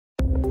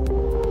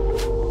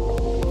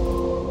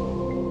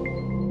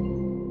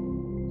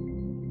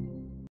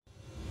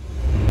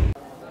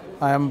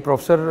I am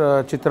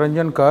Professor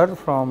Chittranjan Kar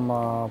from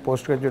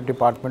Postgraduate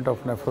Department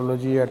of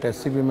Nephrology at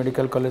SCB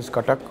Medical College,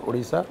 Cuttack,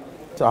 Odisha.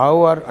 So,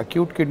 how are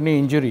acute kidney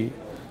injury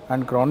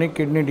and chronic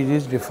kidney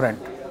disease different?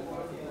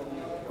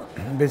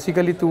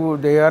 Basically,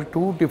 they are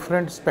two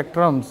different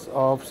spectrums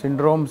of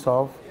syndromes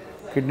of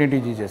kidney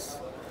diseases.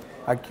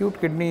 Acute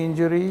kidney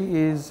injury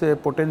is a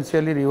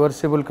potentially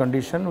reversible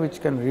condition which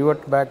can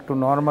revert back to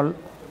normal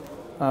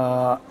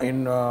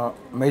in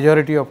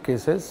majority of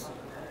cases,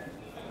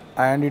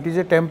 and it is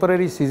a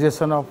temporary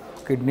cessation of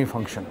kidney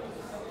function,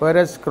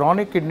 whereas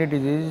chronic kidney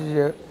disease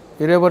is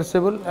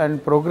irreversible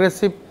and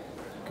progressive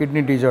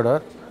kidney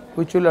disorder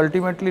which will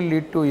ultimately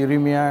lead to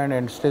uremia and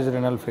end-stage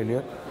renal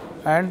failure,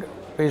 and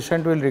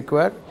patient will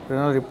require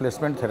renal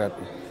replacement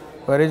therapy.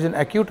 Whereas in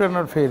acute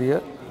renal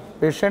failure,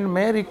 patient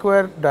may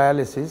require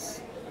dialysis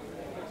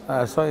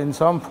so in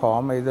some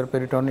form, either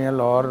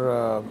peritoneal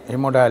or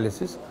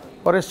hemodialysis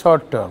for a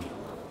short term,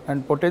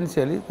 and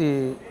potentially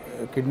the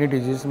kidney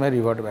disease may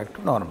revert back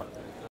to normal.